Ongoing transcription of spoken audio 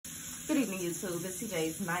Good evening, YouTube. It's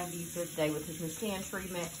TJ's 95th day with his new skin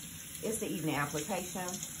treatment. It's the evening application.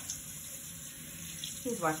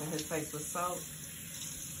 He's washing his face with soap.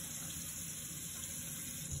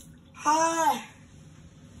 Hi.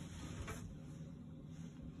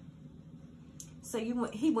 So he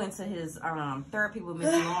went to his therapy with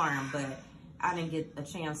Miss Lauren, but I didn't get a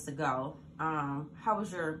chance to go. How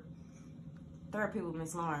was your therapy with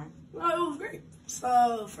Miss Lauren? Well, it was great.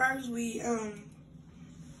 So first we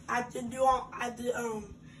I did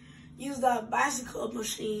use the bicycle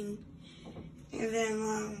machine, and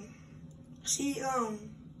then actually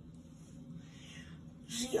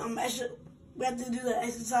we had to do the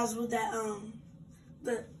exercise with that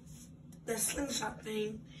the slingshot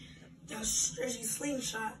thing, the stretchy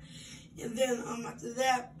slingshot, and then after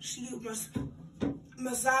that she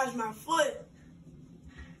massaged my foot,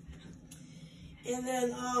 and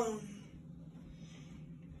then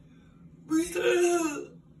we started.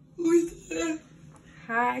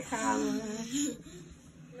 Hi, Colin.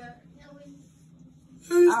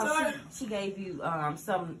 She gave you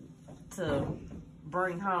something to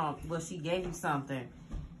bring home. Well, she gave you something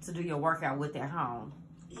to do your workout with at home.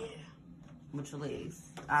 Yeah. With your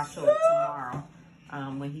legs. I'll show it tomorrow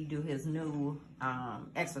when he do his new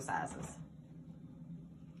exercises.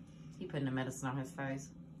 He putting the medicine on his face.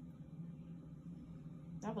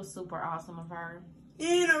 That was super awesome of her.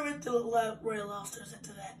 And I went to Red Lobsters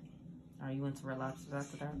after that. Oh, you went to Red Lobsters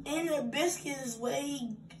after that? And the biscuit is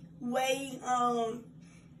way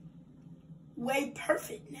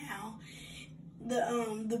perfect now.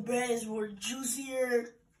 The breads were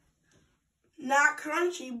juicier, not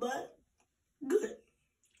crunchy, but good.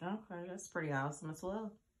 Okay, that's pretty awesome as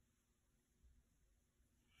well.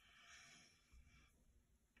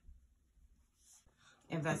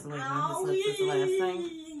 And Vaseline on his lips is the last thing.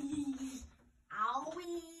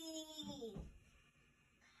 Owie.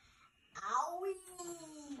 Owie.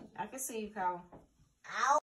 I can see you, Kyle. Owie.